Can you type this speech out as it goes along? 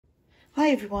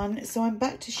Hi everyone, so I'm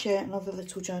back to share another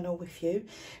little journal with you.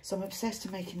 So I'm obsessed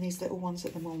with making these little ones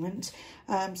at the moment.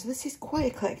 So this is quite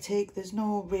eclectic, there's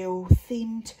no real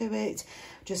theme to it,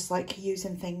 just like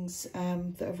using things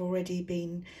that have already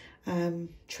been printed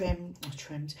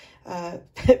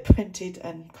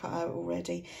and cut out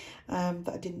already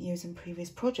that I didn't use in previous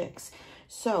projects.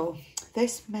 So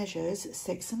this measures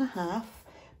 6.5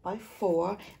 by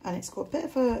 4, and it's got a bit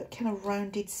of a kind of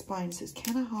rounded spine, so it's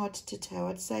kind of hard to tell.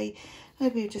 I'd say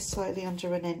maybe just slightly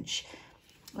under an inch.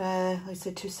 Like I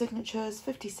said, 2 signatures,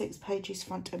 56 pages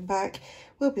front and back,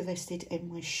 will be listed in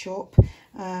my shop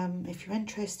if you're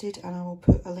interested, and I will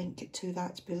put a link to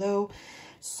that below.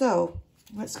 So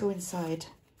let's go inside.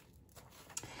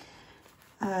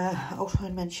 I'll try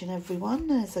and mention everyone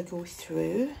as I go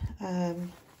through.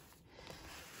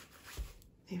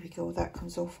 There we go, that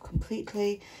comes off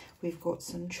completely. We've got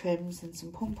some trims and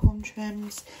some pom-pom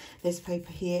trims. This paper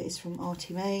here is from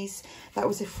ARTYmaze. That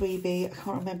was a freebie. I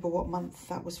can't remember what month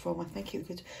that was from. I think it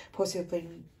could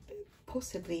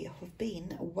possibly have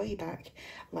been way back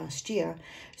last year.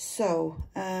 So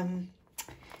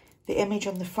the image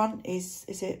on the front is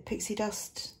it Pixie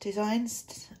Dust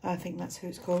Designs? I think that's who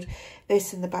it's called.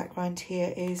 This in the background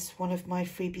here is one of my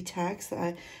freebie tags that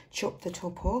I chopped the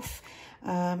top off.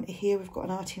 Here we've got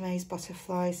an ARTYmaze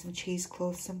butterfly, some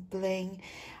cheesecloth, some bling.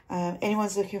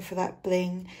 Anyone's looking for that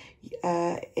bling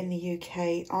in the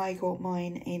UK, I got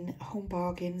mine in Home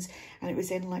Bargains, and it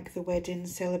was in like the wedding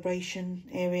celebration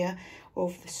area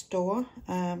of the store,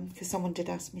 because someone did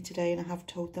ask me today and I have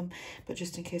told them, but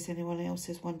just in case anyone else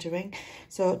is wondering.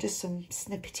 So just some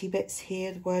snippety bits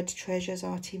here, the word treasures,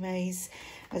 ARTYmaze.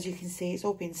 As you can see, it's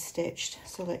all been stitched.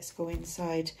 So let's go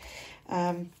inside.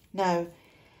 Now,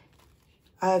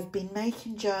 I've been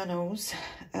making journals,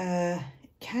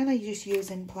 kind of just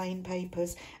using plain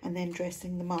papers and then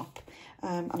dressing them up.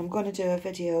 And I'm going to do a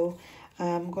video.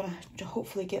 I'm going to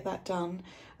hopefully get that done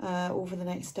over the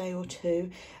next day or two,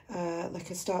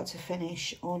 like a start to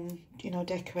finish on, you know,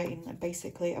 decorating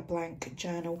basically a blank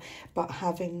journal, but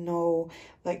having no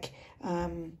like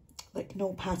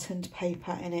no patterned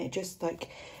paper in it. Just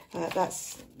like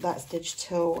that's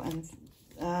digital, and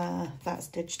that's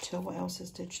digital. What else is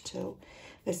digital?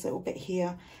 This little bit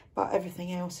here, but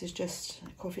everything else is just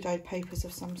coffee dyed papers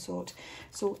of some sort.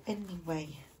 So anyway,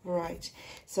 right,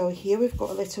 so here we've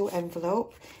got a little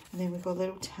envelope, and then we've got a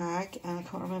little tag, and I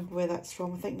can't remember where that's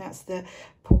from. I think that's the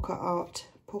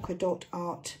polka dot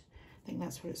art. I think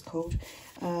that's what it's called.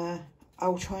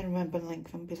 I'll try and remember and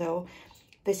link them below.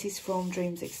 This is from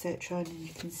Dreams Etc, and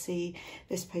you can see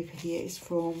this paper here is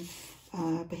from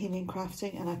Bohemian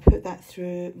Crafting, and I put that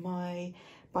through my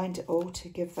Bind It All to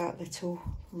give that little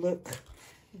look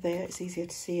there. It's easier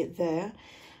to see it there,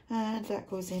 and that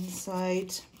goes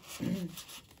inside.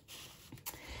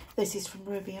 This is from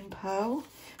Ruby and Pearl.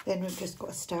 Then we've just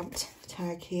got a stamped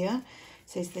tag here. It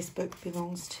says this book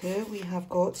belongs to. We have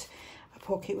got a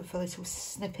pocket with a little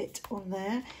snippet on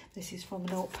there. This is from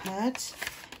a notepad.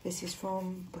 This is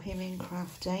from Bohemian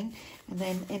Crafting, and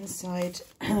then inside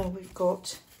we've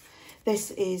got.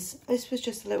 This was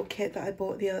just a little kit that I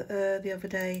bought the other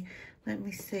day. Let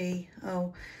me see.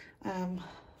 Oh, I'm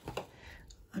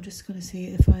just going to see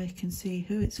if I can see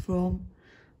who it's from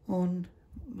on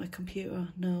my computer.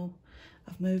 No,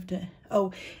 I've moved it.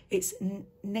 Oh, it's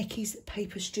Nikki's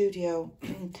Paper Studio.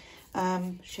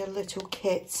 She had a little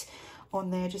kit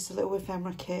on there, just a little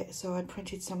ephemera kit. So I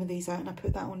printed some of these out and I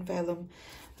put that on vellum.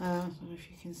 I don't know if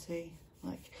you can see.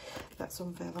 Like that's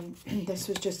on vellum. This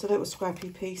was just a little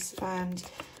scrappy piece and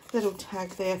little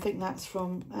tag there. I think that's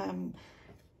from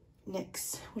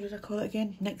Nick's, what did I call it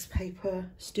again? Nick's Paper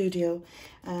Studio,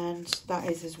 and that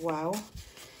is as well.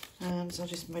 And so I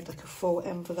just made like a full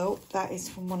envelope. That is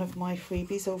from one of my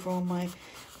freebies over on my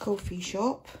Ko-fi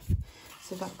shop.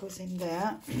 So that goes in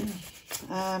there.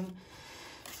 I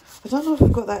don't know if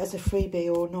I've got that as a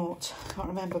freebie or not. I can't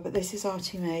remember, but this is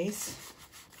ARTYmaze.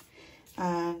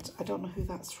 And I don't know who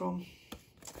that's from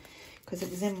because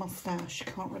it was in my stash,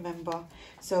 can't remember.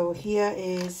 So here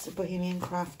is Bohemian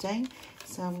Crafting,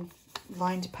 some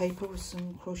lined paper with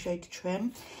some crocheted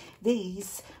trim.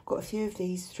 These, got a few of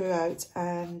these throughout,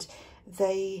 and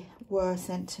they were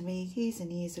sent to me years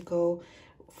and years ago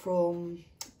from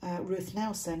Ruth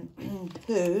Nelson,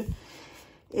 who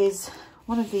is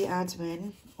one of the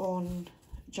admin on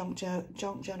Junk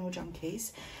Journal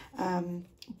Junkies.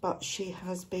 But she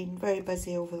has been very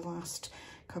busy over the last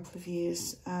couple of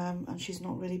years, and she's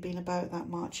not really been about that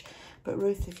much. But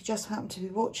Ruth, if you just happen to be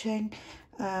watching,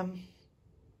 do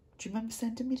you remember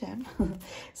sending me them?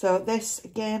 So this,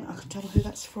 again, I don't know who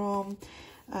that's from.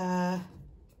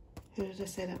 Who did I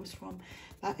say that was from?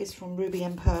 That is from Ruby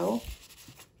and Pearl.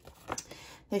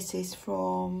 This is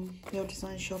from the Old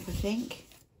Design Shop, I think.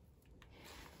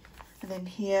 And then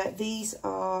here, these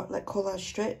are like collage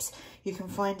strips. You can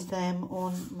find them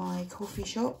on my coffee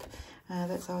shop.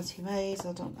 That's ARTYmaze.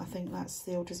 I think that's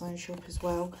the Old Design Shop as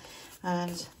well.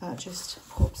 And that just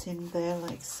pops in there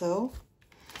like so.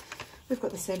 We've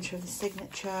got the centre of the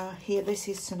signature. Here, this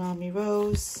is Tsunami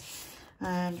Rose.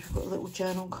 And we've got a little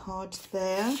journal card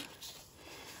there.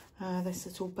 This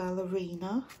little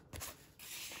ballerina.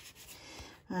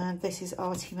 And this is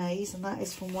ARTYmaze, and that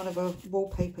is from one of our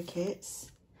wallpaper kits.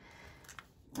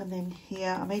 And then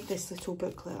here, I made this little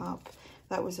booklet up.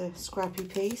 That was a scrappy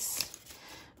piece.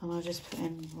 And I just put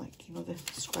in, like, you know, the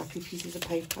scrappy pieces of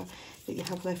paper that you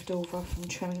have left over from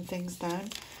trimming things down.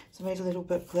 So I made a little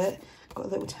booklet. Got a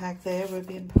little tag there,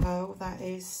 Ruby and Pearl. That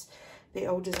is the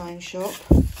Old Design Shop.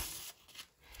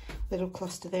 Little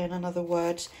cluster there and another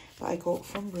word that I got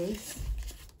from Ruth.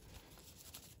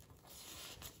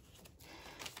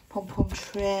 Pom-pom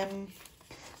trim.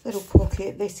 Little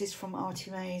pocket. This is from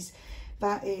ARTYmaze.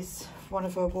 That is one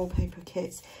of our wallpaper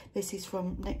kits. This is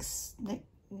from Next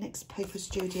Paper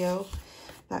Studio.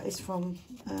 That is from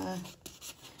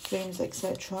Dreams,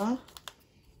 etc.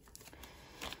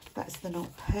 That's the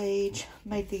note page.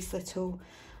 Made these little,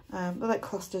 they're like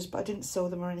clusters, but I didn't sew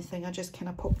them or anything. I just kind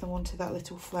of popped them onto that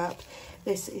little flap.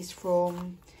 This is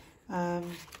from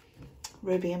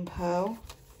Ruby and Pearl.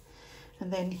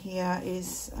 And then here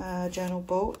is Journal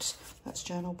Bolt. That's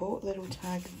Journal Bolt, little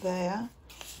tag there.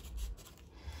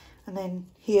 And then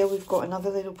here we've got another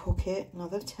little pocket,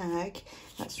 another tag.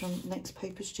 That's from Next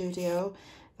Paper Studio.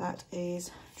 That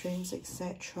is Dreams,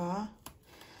 etc.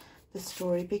 The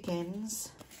Story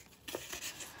Begins.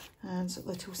 And a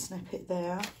little snippet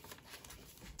there.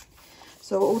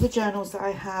 So all the journals that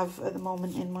I have at the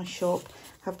moment in my shop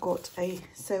have got a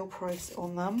sale price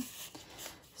on them.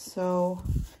 So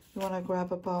if you want to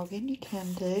grab a bargain, you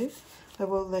can do. I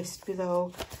will list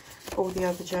below all the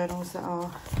other journals that are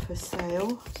for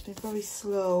sale. It's been very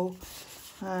slow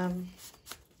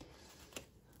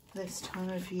this time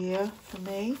of year for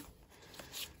me.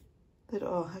 But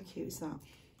oh, how cute is that?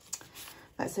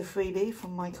 That's a freebie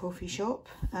from my coffee shop,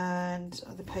 and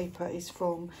the paper is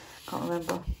from,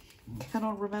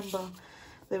 cannot remember,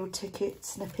 little ticket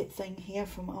snippet thing here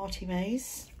from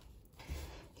ARTYmaze.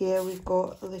 Here we've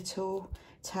got a little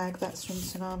tag, that's from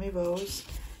Tsunami Rose.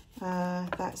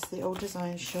 That's the Old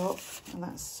Design Shop, and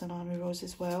that's Tsunami Rose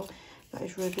as well. That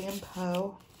is Ruby and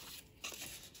Pearl.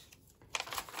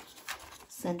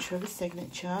 Centre of a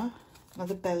signature.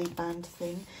 Another belly band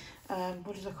thing.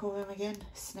 What did I call them again?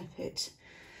 Snippet.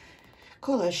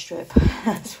 Collage strip.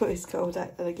 That's what it's called.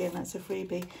 And again, that's a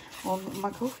freebie on my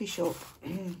coffee shop.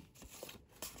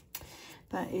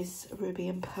 That is Ruby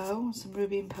and Pearl. Some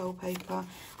Ruby and Pearl paper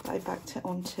that I backed it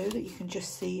onto that you can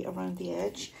just see around the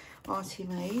edge.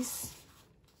 ARTYmaze.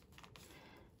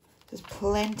 There's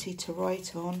plenty to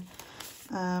write on.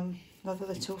 Another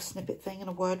little snippet thing and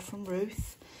a word from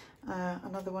Ruth.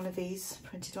 Another one of these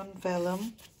printed on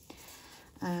vellum.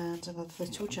 And another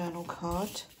little journal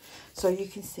card. So you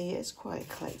can see it's quite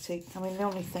eclectic. I mean, the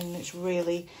only thing that's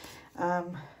really,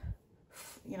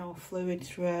 you know, fluid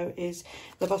throughout is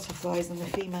the butterflies and the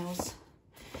females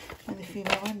and the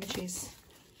female images.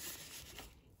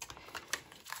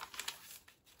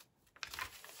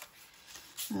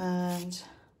 And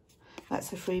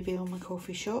that's a freebie on my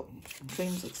coffee shop,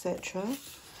 Dreams, etc.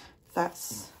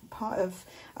 That's part of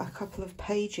a couple of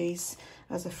pages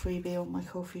as a freebie on my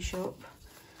coffee shop.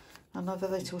 Another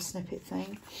little snippet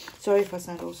thing. Sorry if I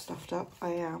sound all stuffed up.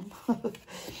 I am.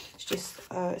 It's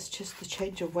just the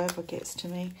change of weather gets to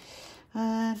me.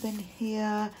 And then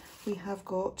here we have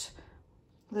got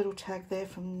a little tag there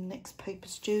from Next Paper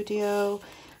Studio.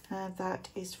 That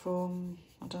is from,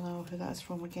 I don't know who that's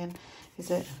from again.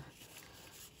 Is it?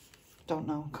 Don't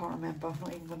know, can't remember, I'm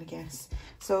not even going to guess.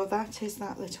 So that is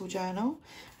that little journal,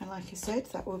 and like I said,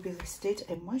 that will be listed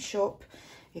in my shop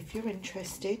if you're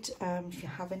interested. If you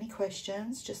have any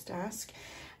questions, just ask.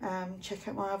 Check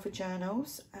out my other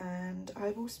journals, and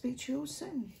I will speak to you all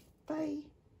soon. Bye.